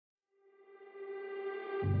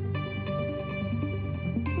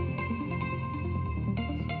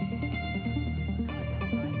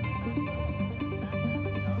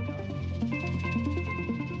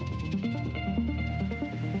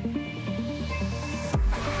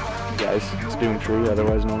guys, it's DOOMTREE,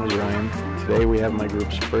 otherwise known as Ryan. Today we have my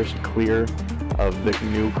group's first clear of the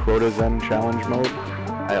new Crota Zen challenge mode.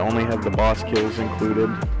 I only have the boss kills included,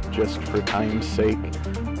 just for time's sake,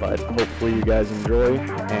 but hopefully you guys enjoy,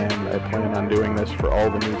 and I plan on doing this for all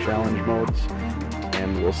the new challenge modes,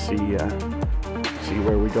 and we'll see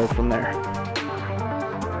where we go from there.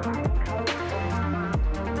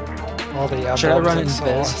 All the Should I run it in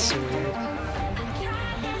Biz?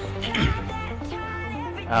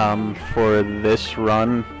 For this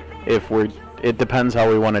run, it depends how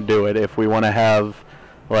we want to do it. If we want to have,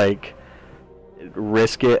 like,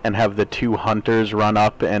 risk it and have the two hunters run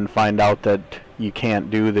up and find out that you can't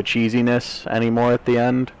do the cheesiness anymore at the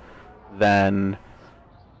end, then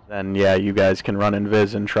yeah, you guys can run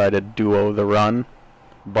invis and try to duo the run.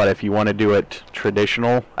 But if you want to do it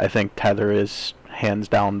traditional, I think tether is hands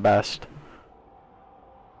down best.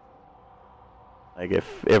 Like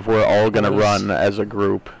if we're all gonna run as a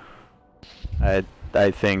group, I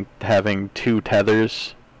think having two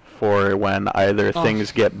tethers for when either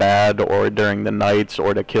things get bad or during the nights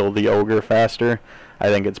or to kill the ogre faster, I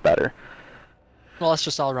think it's better. Well, let's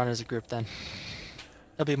just all run as a group then.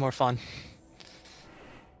 It'll be more fun.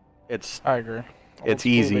 I agree. It's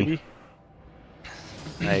easy.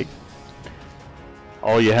 Like,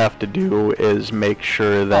 all you have to do is make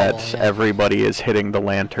sure that everybody is hitting the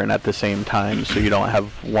lantern at the same time, so you don't have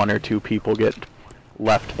one or two people get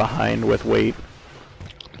left behind with weight.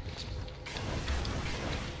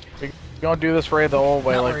 We're gonna do this raid the old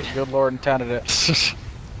way, like the good Lord intended it.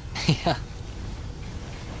 Yeah.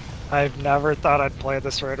 I've never thought I'd play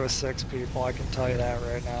this raid with 6 people, I can tell you that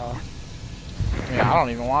right now. Yeah, I don't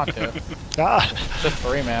even want to. God. Just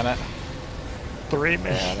 3-man it.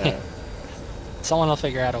 3-man it. Someone will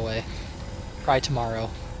figure out a way. Probably tomorrow.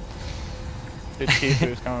 Dude,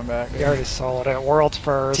 Tifu's coming back. We already sold it. World's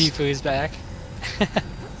first. Tifu's back.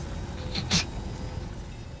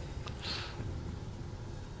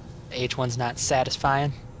 H1's not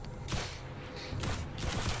satisfying.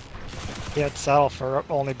 He'd settle for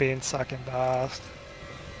only being second best.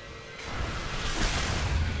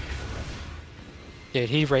 Dude,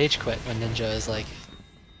 he rage quit when Ninja is like,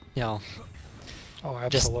 you know, oh,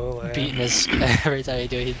 absolutely. Just beating his every time he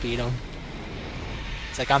do it, he'd beat him.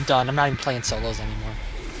 It's like, I'm done. I'm not even playing solos anymore.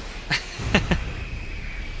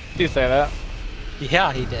 Did you say that?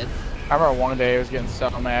 Yeah, he did. I remember one day he was getting so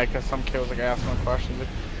mad because some kid was like asking him questions. Like,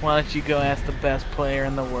 why don't you go ask the best player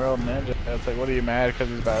in the world, Ninja? It's like, what are you mad because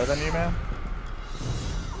he's better than you, man?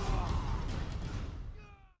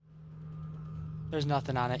 There's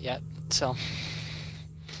nothing on it yet, so.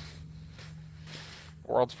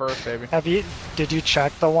 World's first, baby. Did you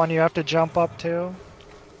check the one you have to jump up to?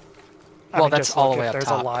 Well, that's all the way up top.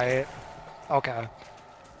 There's a light. Okay.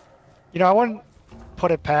 You know, I wouldn't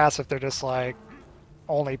put it past if they're just like,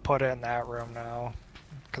 only put it in that room now.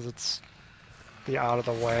 Because it's the out of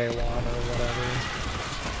the way one or whatever.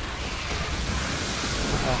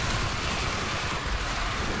 Oh.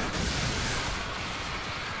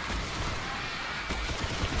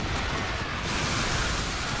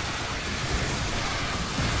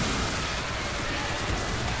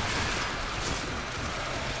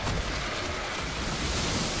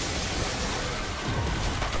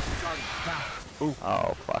 Ooh.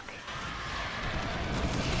 Oh, fuck.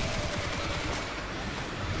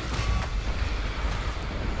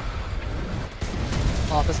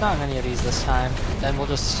 Well, if it's not many of these this time, then we'll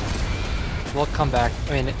come back.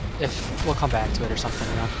 I mean, we'll come back to it or something,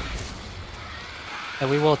 you know. And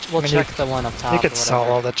we'll check the one up top. You could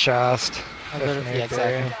solo the chest. Yeah,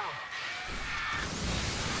 exactly.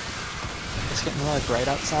 It's getting really bright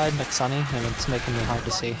outside, like sunny, and it's making me hard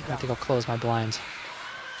to see. I think I'll close my blinds.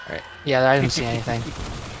 Alright. Yeah, I didn't see anything.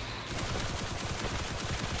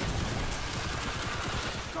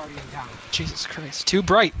 Jesus Christ. Too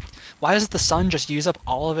bright! Why does the sun just use up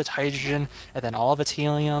all of its hydrogen, and then all of its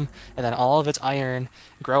helium, and then all of its iron,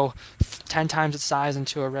 grow 10 times its size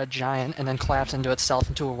into a red giant, and then collapse into itself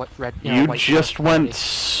into a red, you white just went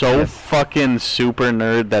so fucking super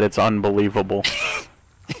nerd that it's unbelievable.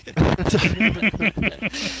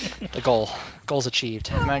 The goal's achieved.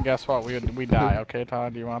 And then guess what? We die. Okay,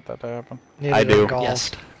 Todd. Do you want that to happen? I do.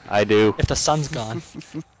 Yes. I do. If the sun's gone.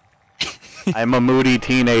 I'm a moody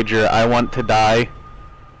teenager. I want to die.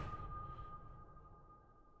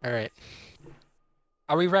 Alright.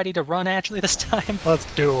 Are we ready to run actually this time? Let's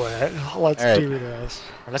do it. Let's do this.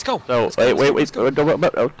 Right, let's go. So, wait.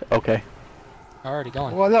 Okay. Already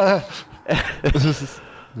going. What? This is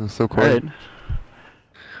so quiet. Right.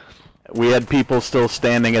 We had people still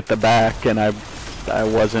standing at the back, and I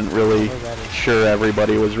wasn't really sure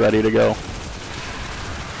everybody was ready to go.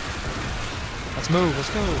 Let's move. Let's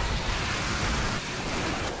go.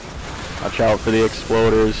 Watch out for the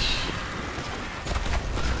exploders.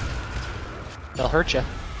 They'll hurt you.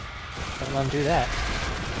 Don't let them do that.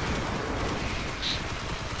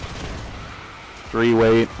 3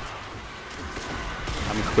 weight.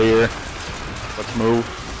 I'm clear. Let's move.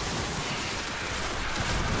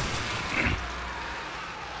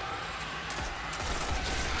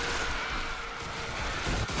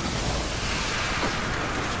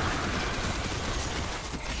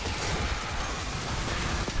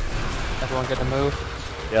 Everyone good to move?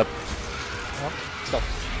 Yep. Yep. Let's go.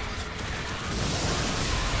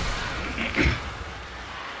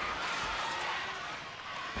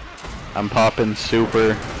 I'm popping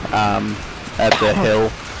super at the hill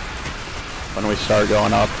when we start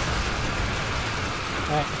going up.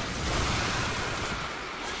 Alright.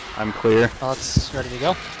 I'm clear. Well, it's ready to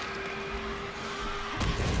go.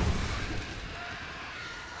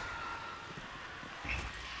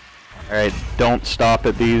 Alright, don't stop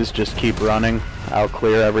at these, just keep running. I'll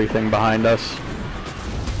clear everything behind us.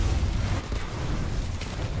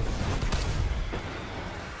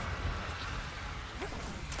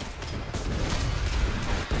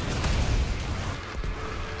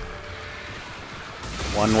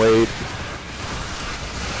 One weight.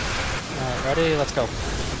 Alright, ready? Let's go.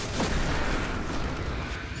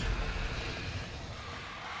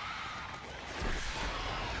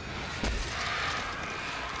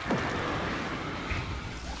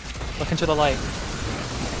 Look into the light.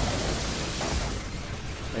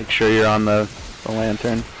 Make sure you're on the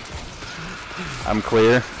lantern. I'm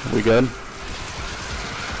clear. We good?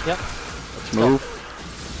 Yep. Let's move.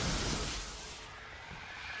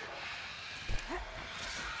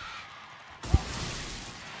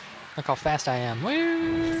 Look how fast I am.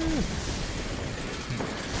 Woo!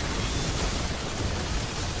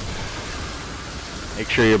 Make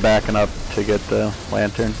sure you're backing up to get the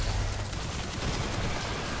lantern.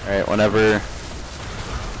 Alright, whenever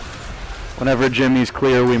Jimmy's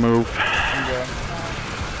clear, we move.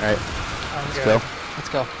 Alright, let's go. Let's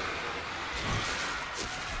go.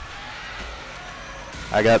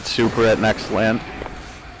 I got super at next land.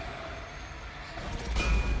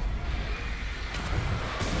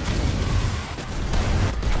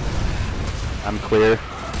 I'm clear.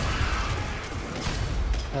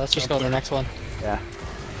 Let's just go to the next one. Yeah.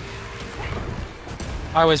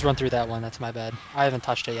 I always run through that one, that's my bad. I haven't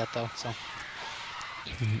touched it yet though, so.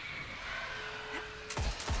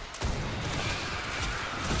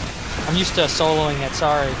 I'm used to soloing it,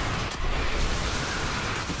 sorry.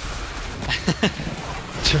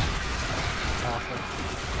 Awful.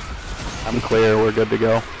 I'm clear, we're good to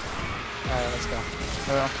go. Alright, let's go.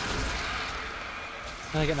 Yeah.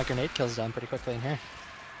 I'm gonna get my grenade kills done pretty quickly in here.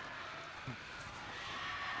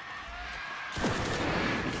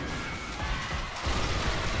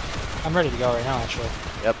 I'm ready to go right now, actually.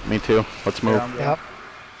 Yep, me too. Let's move. Yep.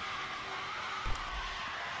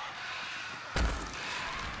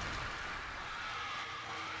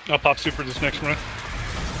 I'll pop super this next run.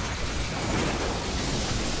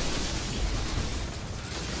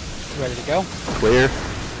 Ready to go? Clear.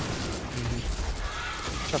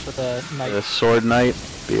 Up with the knight. The sword knight,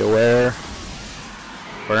 be aware.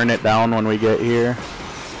 Burn it down when we get here.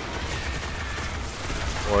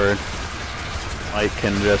 Or Mike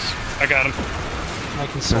can just... I got him. I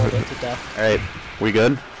can sword it to death. Alright, we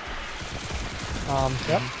good?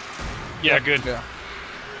 Yep. Yeah, good. Yeah.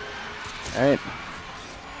 Alright.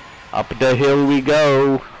 Up the hill we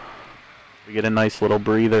go. We get a nice little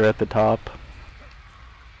breather at the top.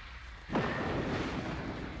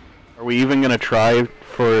 Are we even gonna try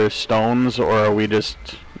for stones, or are we just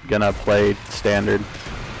gonna play standard?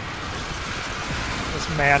 Just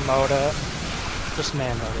man mode it. Just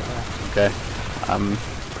man mode it, yeah. Okay. I'm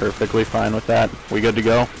perfectly fine with that. We good to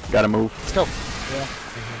go? Gotta move. Let's go.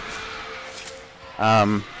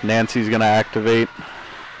 Yeah. Nancy's gonna activate.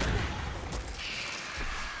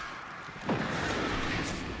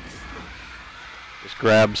 Just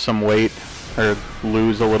grab some weight, or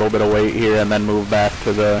lose a little bit of weight here, and then move back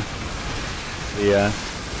to the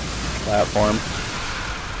platform.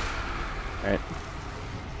 Alright.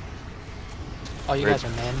 Oh, you guys are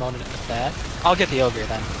man moding it with that? I'll get the ogre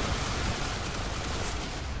then.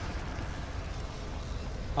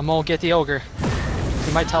 I'm gonna get the ogre.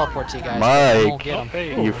 He might teleport to you guys. I won't Mike, get him.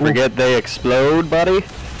 Hey. you forget they explode, buddy?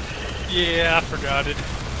 Yeah, I forgot it.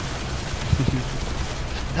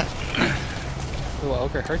 Ooh,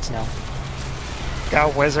 ogre hurts now.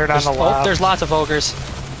 Got wizard on the left. There's lots of ogres.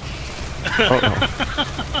 Help.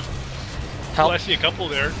 Well, I see a couple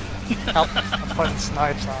there. Help. I'm putting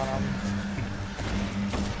snipes on them.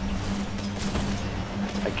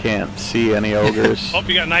 I can't see any ogres. Oh,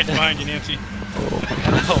 you got knights behind you, Nancy.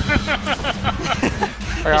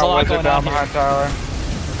 I There's a got lot wizard going down on here. behind Tyler.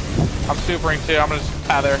 I'm supering too. I'm gonna just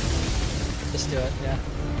tether. Just do it, yeah.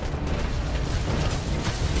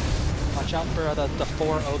 Watch out for the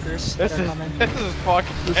 4 ogres that This are is coming. this is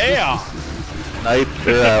fucking Yeah. Knight,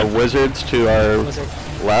 wizards to our Wizard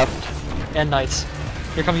left. and knights.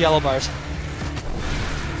 Here come yellow bars.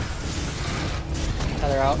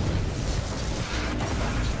 Tether out.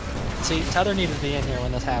 See, Tether needed to be in here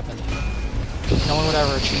when this happened. No one would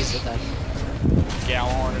ever have cheesed it then.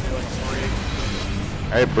 Gallon to do like a 3.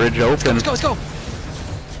 Alright, bridge open. Let's go, let's go!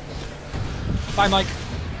 Bye, Mike.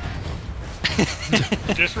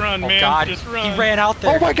 Just run, Oh man. god, Just run. he ran out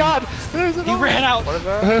there. Oh my god! There's He ran out! What is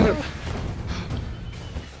that?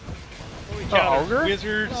 Holy cow, ogre? there's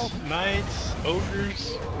wizards, knights,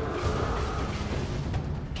 ogres.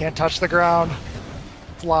 Can't touch the ground.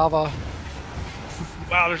 It's lava.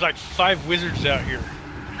 Wow, there's like 5 wizards out here.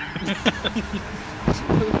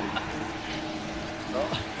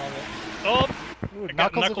 Oh, Ooh, I got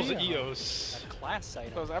Knuckles Knuckles of of Eos. Eos. Class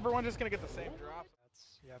item. So is everyone just gonna get the same drop?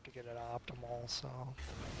 You have to get it optimal, so.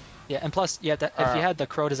 Yeah, and plus, yeah, if you Alright. had the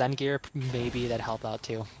Crota's end gear, maybe that'd help out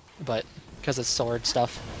too. But, because it's sword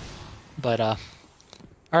stuff. But,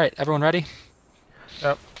 alright, everyone ready?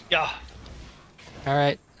 Yeah.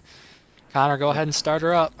 Alright. Connor, go ahead and start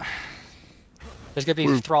her up. There's gonna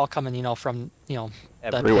be thrall coming, you know, from, you know,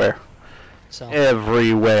 the Everywhere. pit, so.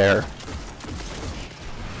 Everywhere.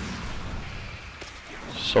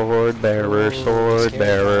 Sword bearer, Ooh, sword scary.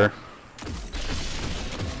 bearer.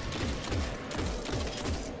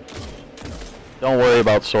 Don't worry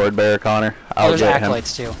about sword bearer, Connor. Oh, I'll there's get him.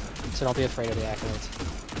 acolytes too, so don't be afraid of the acolytes.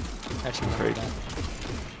 Actually, no, Great. don't.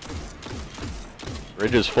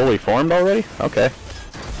 Bridge is fully formed already? Okay.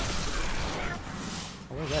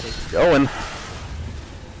 We're ready. Going.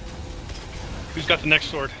 Who's got the next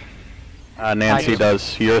sword? Nancy do.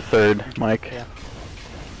 does. You're third, Mike. Yeah.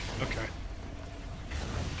 Okay.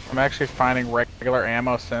 I'm actually finding regular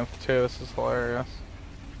ammo synth too. This is hilarious.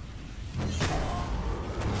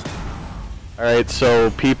 Alright, so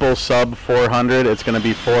people sub 400, it's gonna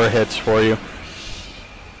be 4 hits for you.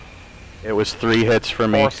 It was 3 hits for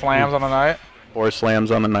me. 4 slams on the night. 4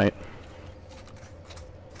 slams on the night.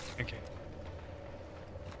 Okay.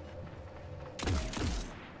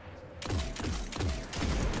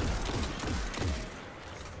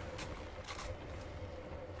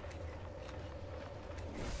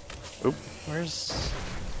 Where's...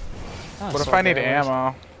 Oh, What if sword I need bearer, where's-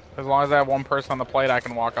 ammo? As long as I have one person on the plate, I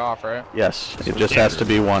can walk off, right? Yes, it just has to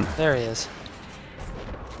be 1. There he is.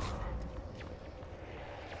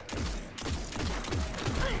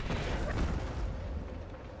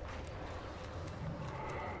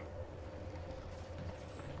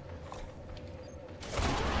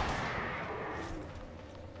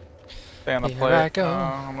 Stay on the Here plate. I go.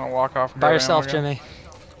 I'm gonna walk off. and By grab yourself, ammo again. Jimmy.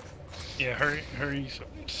 Yeah, hurry.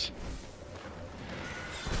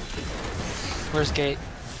 Where's Gate?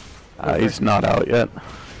 He's not out yet.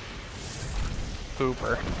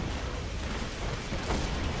 Pooper.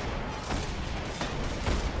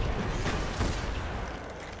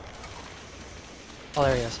 Oh,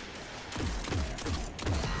 there he is.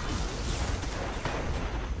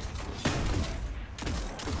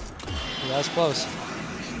 Ooh, that was close.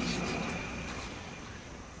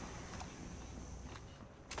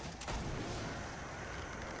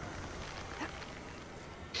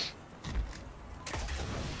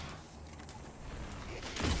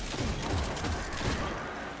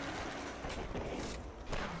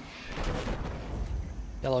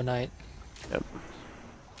 Yellow Knight. Yep.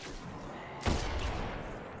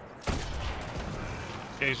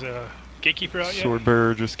 Okay, is Gatekeeper out yet? Sword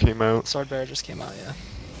bearer just came out. Sword Bearer just came out, yeah.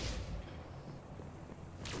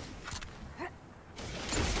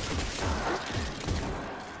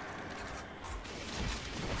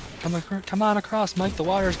 Come on across, Mike. The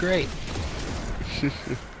water's great.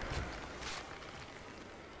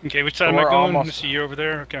 Okay, which side am We're I going? almost- Let's see, you over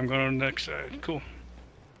there? Okay, I'm going on the next side. Cool.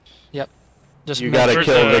 Just You move- gotta Where's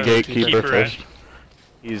kill the the gatekeeper keeper at? first.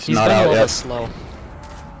 He's He's not been a out little bit yet. slow.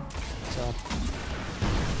 So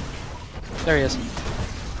there he is.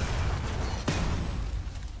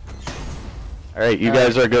 Alright, you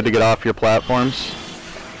guys are good to get off your platforms.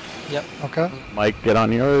 Yep. Okay. Mike, get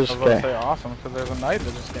on yours. I was about to Okay. say awesome because there's a knight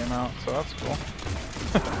that just came out, so that's cool.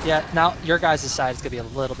 Yeah. Now your guys' side is gonna be a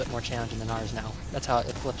little bit more challenging than ours now. That's how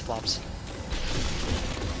it flip flops.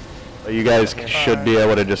 But you guys should be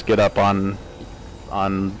able to just get up on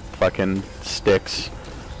fucking sticks.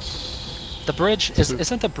 The bridge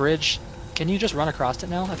isn't the bridge. Can you just run across it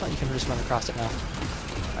now? I thought you can just run across it now.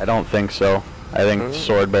 I don't think so. I think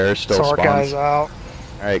sword bearer still Sword spawns. guy's out.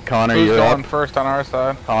 Alright, Connor, Who's you're going up. first on our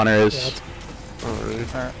side? Connor Yeah, is.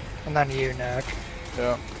 it's- Alright. and then you, Nick.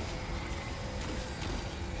 Yeah.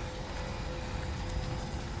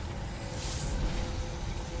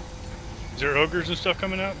 Is there ogres and stuff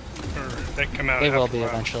coming out? Or that come out They will after be a while?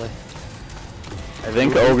 eventually. I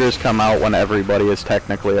think ogres come out when everybody is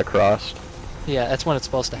technically across. Yeah, that's when it's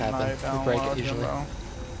supposed to happen. Night We break download, it usually. Jimbo.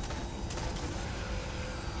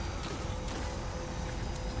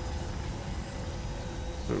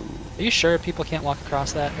 Are you sure people can't walk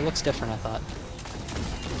across that? It looks different, I thought.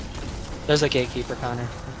 There's a gatekeeper, Connor.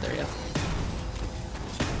 There you go.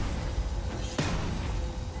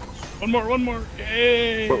 One more!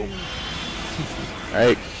 Yay!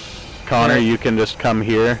 Alright, Connor, you can just come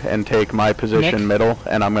here and take my position Nick? middle,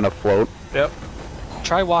 and I'm gonna float. Yep.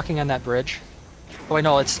 Try walking on that bridge. Oh wait,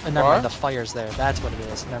 no, it's never What? mind. The fire's there. That's what it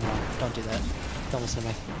is. Never mind. Don't do that. Don't listen to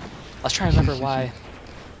me. I was trying to remember why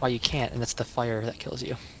you can't, and it's the fire that kills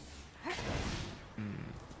you.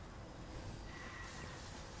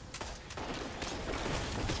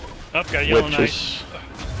 Up, got a yellow Which knight. is...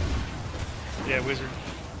 Yeah, wizard.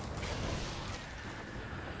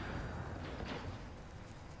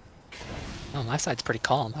 Oh, my side's pretty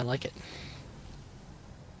calm. I like it.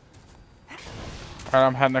 Alright,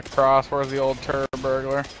 I'm heading across. Where's the old turd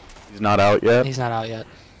burglar? He's not out yet. He's not out yet.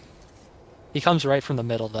 He comes right from the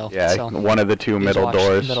middle, though. Yeah, so one of the two please middle watch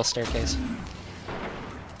doors. The middle staircase.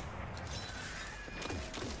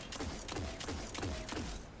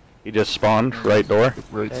 He just spawned, right door.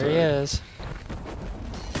 Right There side. he is.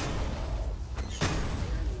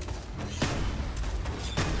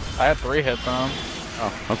 I had 3 hits on him.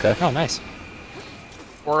 Oh, okay. Oh, nice.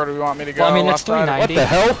 Where do we want me to go? Well, I mean, Left it's side? 390. What the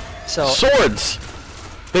hell? So Swords!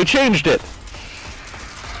 They changed it!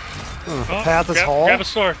 Oh, path is whole? grab a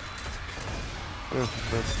sword. Yeah,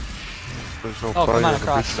 there's no Oh, fire come on in the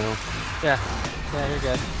across. beach now. yeah, you're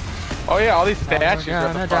good. Oh yeah, all these Now we're statues are at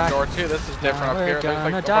the gonna front die. door too. This is different Now up we're here. There's like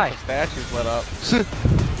gonna a die. bunch of statues lit up.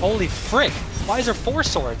 Holy frick! Why is there 4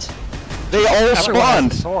 swords? They all Everyone has a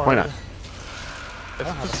spawned! sword. Why not?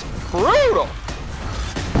 This is brutal.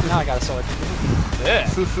 Now I got a sword.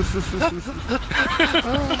 This. This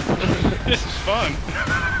is fun.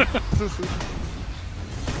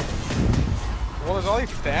 Well, there's all these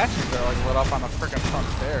statues that are like lit up on the freaking front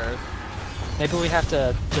stairs. Maybe we have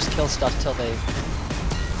to just kill stuff till they,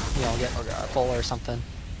 get God. full or something.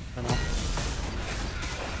 I don't know.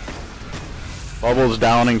 Bubbles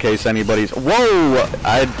down in case anybody's... Whoa!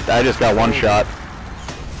 I just got one shot.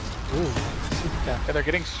 Ooh. Okay. Yeah, they're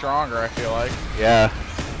getting stronger, I feel like. Yeah.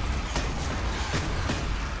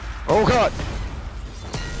 Oh god!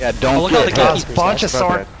 Yeah, don't Oh, look at get the hit. gatekeepers, Bunch of guys.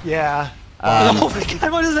 sword. Yeah. Oh my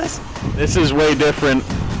god, what is this? This is way different.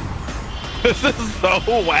 This is so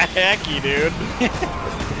wacky, dude.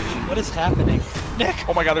 What is happening? Nick!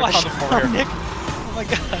 Oh my god, there's watch tons of out, more here. Nick! Oh my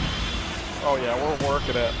god. Oh yeah, we're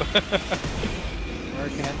working it.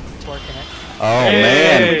 Working it. It's working it. Oh, Hey.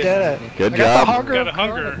 man. We did it. Good I got the job. hunger. Got a of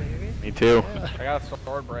hunger. Crota, baby. Me too. I got a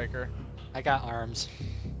sword breaker. I got arms.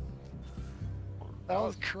 That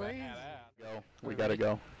was crazy. Go. We gotta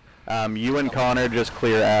go. You and Connor just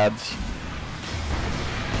clear ads.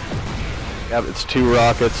 Yep, it's 2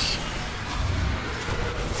 rockets.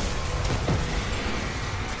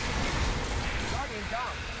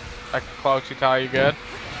 I can cloak you, Ty, you good?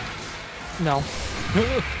 No.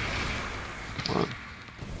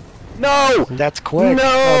 No! That's quick. No!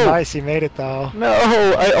 Oh, nice. You made it though. No!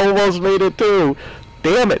 I almost made it too!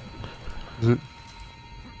 Damn it!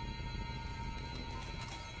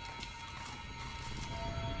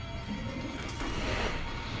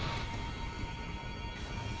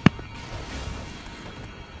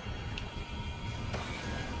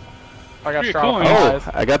 I got Pretty shroud cool, of huh? flies.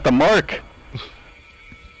 Oh, I got the mark!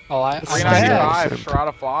 Oh, I 395, Yeah. shroud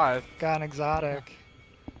of flies. Got an exotic.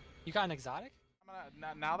 You got an exotic?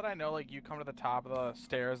 Now that I know, like, you come to the top of the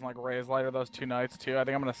stairs and, like, raise light are those 2 knights, too, I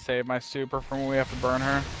think I'm gonna save my super from when we have to burn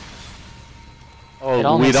her. It all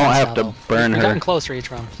Oh, we makes don't sense have now, to though. burn We've her. gotten closer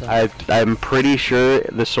each round. So. I'm pretty sure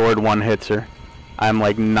the sword 1 hits her. I'm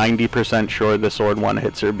like 90% sure the sword 1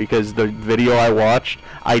 hits her because the video I watched,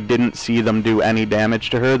 I didn't see them do any damage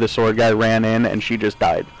to her. The sword guy ran in and she just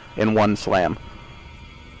died in 1 slam.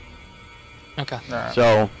 Okay. Alright.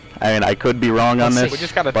 So, I mean, I could be wrong on Let's see. this. We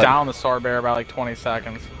just gotta but down the sword bearer by like 20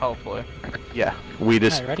 seconds, hopefully. Yeah, we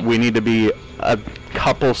just Alright, ready? we need to be a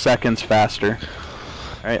couple seconds faster.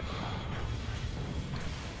 All right.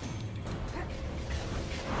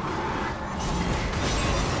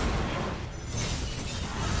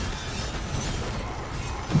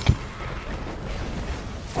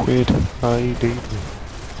 Quit hiding.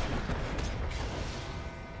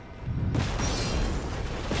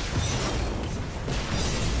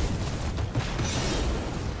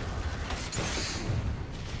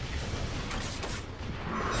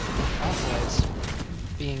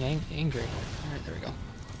 angry. Alright, there we go.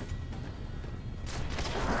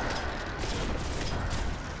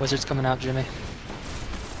 Wizard's coming out, Jimmy.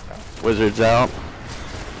 Wizard's out.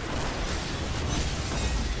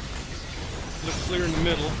 Look clear in the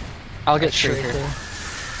middle. I'll get Shrieker.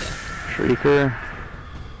 Shrieker.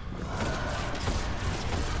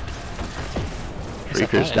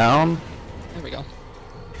 Shrieker's okay. down. There we go.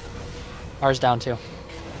 Ours down too.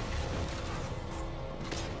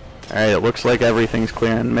 Alright, it looks like everything's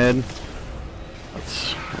clear in mid.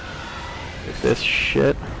 Let's get this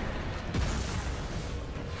shit.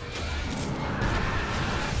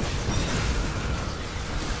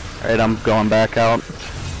 Alright, I'm going back out.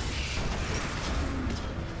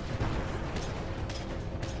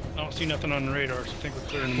 I don't see nothing on the radar, so I think we're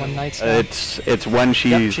clear in the One middle. knight's down. It's when she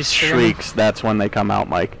Yep, she's shrieks, that's when they come out,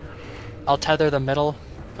 Mike. I'll tether the middle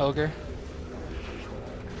ogre.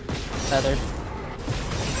 Tethered.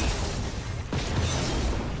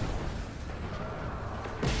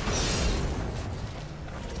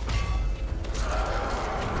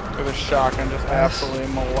 With a shotgun, just absolutely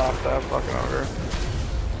molest that fucking ogre.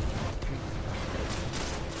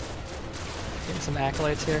 Getting some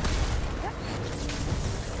accolades here.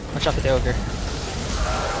 Watch out for the ogre.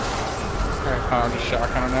 Alright, I'm just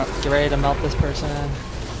shotgunning it. get ready to melt this person.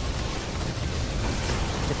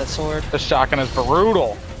 Get that sword. The shotgun is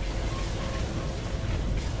brutal.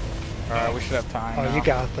 Alright, we should have time. Oh, now. you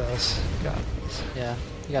got this. You got this. Yeah,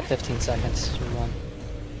 you got 15 seconds to run.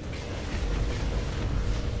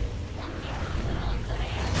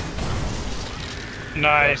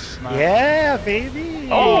 Nice. Nice. Yeah, baby.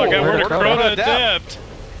 Oh, I got where rid did of Crota Crota adapt? Adept.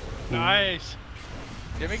 Nice.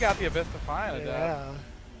 Jimmy got the Abyss Defiant adapt.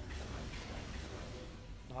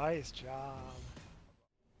 Yeah. Nice job.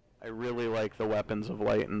 I really like the weapons of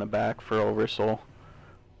light in the back for Oversoul.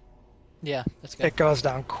 Yeah, that's good. It goes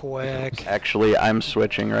down quick. Actually, I'm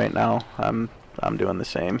switching right now. I'm doing the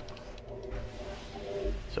same.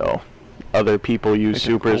 So, other people use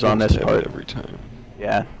supers on this part. every time.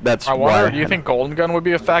 Yeah, that's I why. wonder, do you think Golden Gun would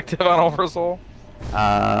be effective on Oversoul?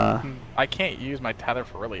 Uh, I can't use my tether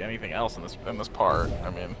for really anything else in this part. I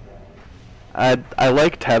mean, I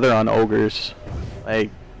like tether on ogres.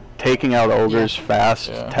 Like taking out ogres fast.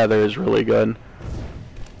 Yeah. Tether is really good.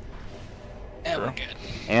 Yeah, we're good.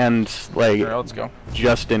 And like here, let's go.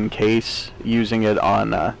 just in case, using it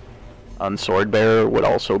on sword bearer would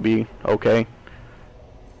also be okay.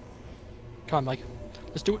 Come on, Mike.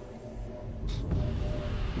 Let's do it.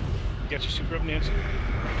 You got your super up, Nancy?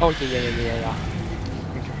 Oh, yeah.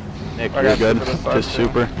 Nick, I you're got good. super to start, Just too.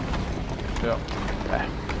 super. Yeah. Okay.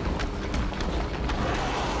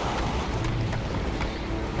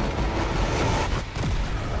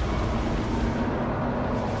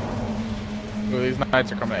 Ooh, these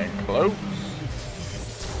knights are coming in close.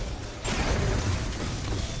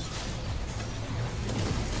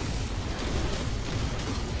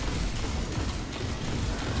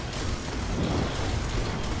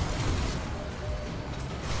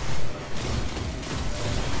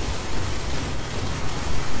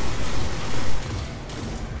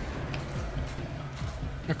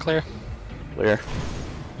 You're clear. Clear.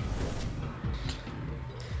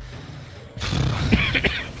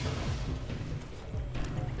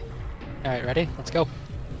 Alright, ready? Let's go.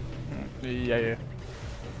 Yeah.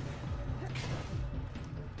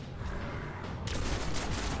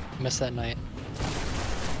 Missed that knight.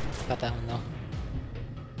 Got that one though.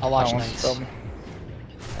 I'll watch That one's knights. still-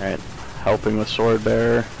 Alright. Helping with sword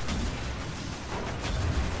bearer.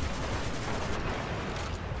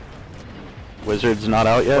 Wizard's not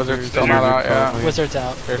out yet? Wizard's still not out, yeah. Wizard's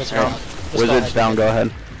out. There's Wizard's no- out. Just go Wizard's ahead. down, go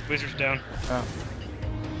ahead. Wizard's down. Yeah.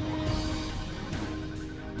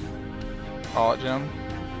 Call it, Jim.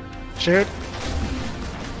 Shoot.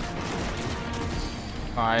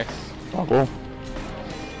 Nice. Bubble.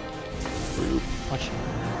 Watch.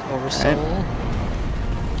 Oversoul.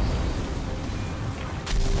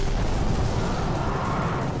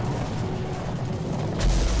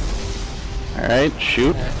 Alright,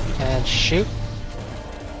 shoot. And shoot.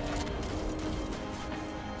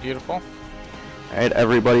 Beautiful. Alright,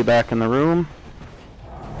 everybody back in the room.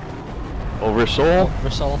 Oversoul.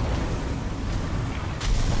 Oversoul.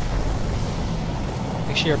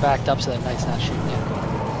 Make sure you're backed up so that knight's not shooting you.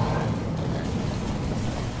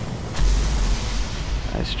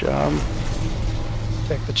 Nice job.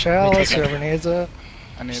 Take the chalice, Take it. whoever needs it.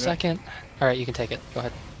 I need it. Second. Alright, you can take it. Go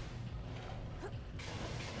ahead.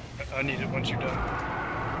 I need it once you're done.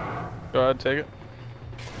 Go ahead, take it.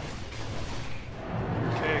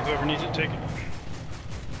 Okay, whoever needs it, take it.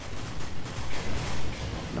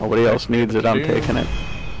 Nobody else needs it, I'm Dude. taking it.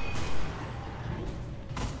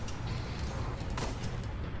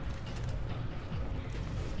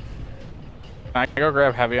 Can I go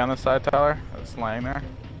grab heavy on this side, Tyler? It's laying there.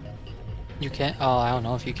 You can't. Oh, I don't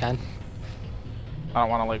know if you can. I don't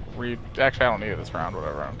want to like Actually, I don't need it this round.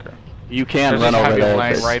 Whatever. I don't care. You can There's run just over heavy there.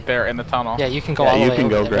 laying right there in the tunnel. Yeah, you can go Yeah, all the you way can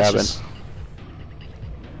over go there, it's grab it.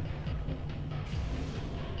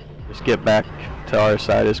 Just get back to our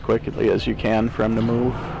side as quickly as you can for him to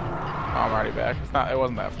move. Oh, I'm already back. It's not. It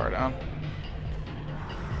wasn't that far down.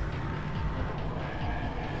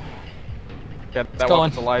 Yeah, that going. one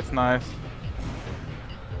with the light's nice.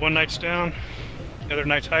 One knight's down. The other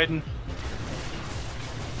knight's hiding.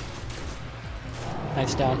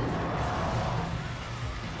 Nice down.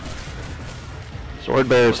 Sword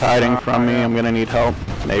bear's hiding from me. I'm gonna need help.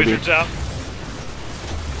 Maybe. Wizard's out.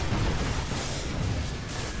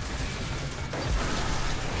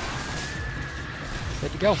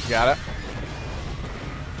 Good to go. Got it.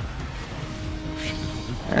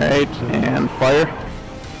 Alright, and fire.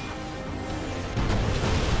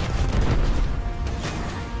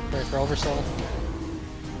 Ready for Oversoul.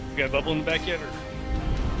 You got a bubble in the back yet, or?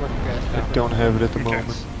 We're good. I don't have it at the Okay.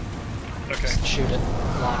 moment. Okay. Just shoot it.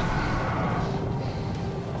 Block.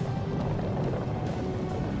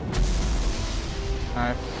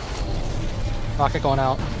 Nice. Rocket going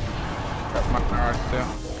out. Got my arts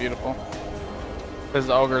too. Beautiful. This is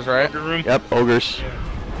ogres, right? Ogre room. Yep, ogres. Yeah.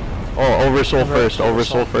 Oh, Oversoul first.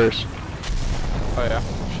 Oversoul first. Oh yeah.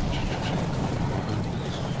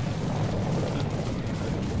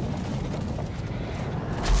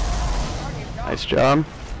 Nice job.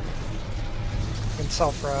 In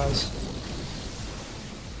self-res.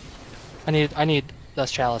 I need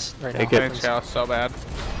this chalice right Take now. it. I need chalice so bad.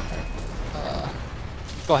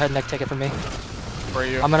 Go ahead, Nick. Take it from me. For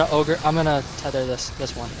you. I'm gonna tether this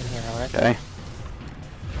one in here. All right. Okay.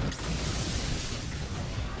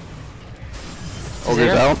 Is Ogre's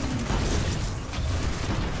there? out.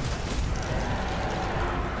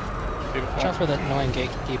 Watch Beautiful. out for the annoying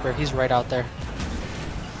gatekeeper. He's right out there.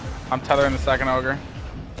 I'm tethering the second ogre.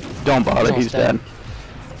 Don't bother, almost he's dead. dead.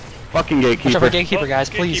 Fucking Watch out for gatekeeper. gatekeeper, guys.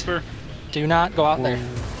 Please Gatekeeper. do not go out there.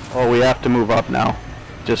 Oh, we have to move up now.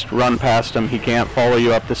 Just run past him. He can't follow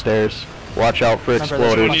you up the stairs. Watch out for Remember,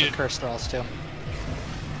 there's a exploders. bunch of curse thralls too.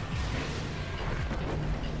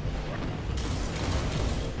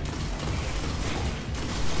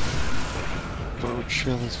 Oh,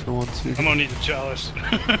 chalice for 1 second. I'm gonna need the chalice.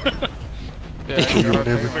 Yeah, You you're don't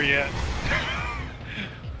have okay. it. Where you at?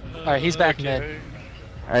 Alright, he's back Okay. mid.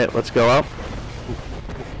 Alright, let's go up.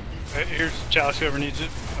 Here's the chalice, whoever needs it.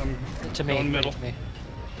 I'm To me. going right middle. to me.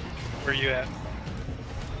 Where you at?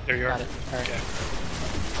 There you are. Got it. Alright. Okay.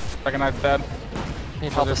 Second knight's dead.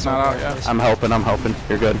 Need help with Wizard's not out sword, yet. please. I'm helping.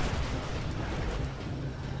 You're good.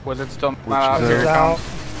 Wizard's still Which not out. is Here it Wizard's out. comes.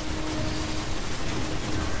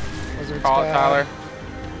 Wizard's Call it, dead. Tyler.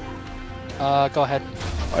 Go ahead.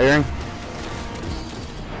 Firing.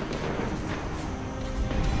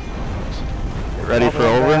 Get ready for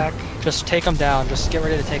Bubble over. back. Just take him down. Just get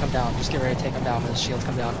ready to take him down. Just get ready to take him down when his shields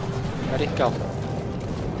come down. Ready? Go.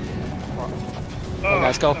 Oh,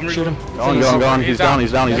 Guys, go. I'm Shoot him. Going. He's down. He's down. He's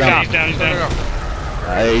down.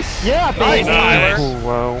 Nice. Yeah, Nice. baby! Oh,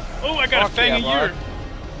 wow. Oh, I got a Fuck fang of yeah, year.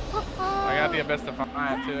 I got the Abyss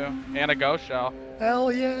Defiant too. And a ghost shell.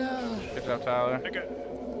 Hell yeah. Good job, Tyler.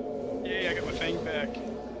 Yay, I got my fang back.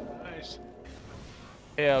 Nice.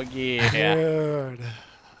 Hell yeah. Dude.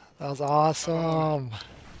 That was awesome.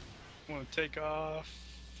 I want to take off.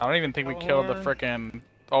 I don't even think we killed the frickin'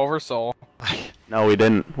 Oversoul. No, we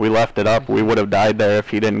didn't. We left it up. We would have died there if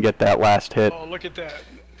he didn't get that last hit. Oh, look at that.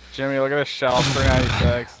 Jimmy, look at this shell,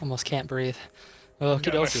 396. Almost can't breathe. Got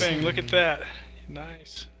my Okie fang. Look at that.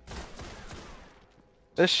 Nice.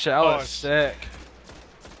 This shell Oh, is it's- sick.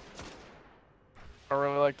 I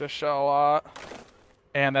really like this shell a lot.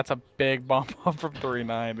 And that's a big bump up from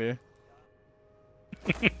 390.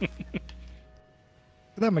 Look at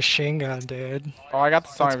that machine gun, dude. Oh, I got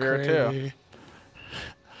the Song That's of Vera too. crazy.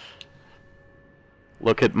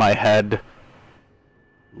 Look at my head.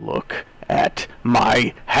 Look at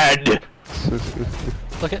my head.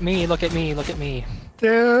 Look at me, look at me, look at me.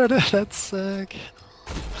 Dude, that's sick.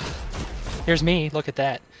 Here's me, look at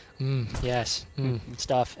that. Yes.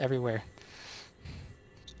 Stuff everywhere.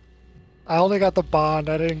 I only got the bond.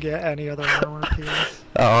 I didn't get any other armor piece.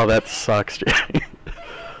 Oh, that sucks, Jay.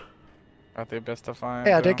 Got the Abyss Defiant.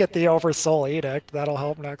 Yeah, I too. did get the Oversoul Edict. That'll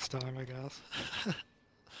help next time, I guess.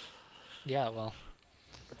 Yeah, well.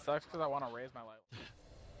 It sucks because I want to raise my leg.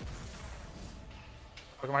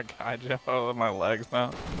 Look at my guy, Jeff. Oh, look at my legs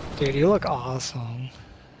now. Dude, you look awesome.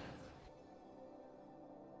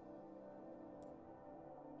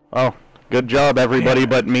 Oh, good job, everybody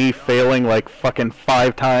but me failing like fucking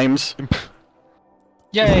 5 times.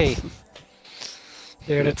 Yay!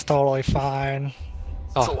 Dude, it's totally fine.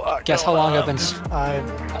 Oh, guess how long I've been.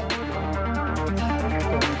 I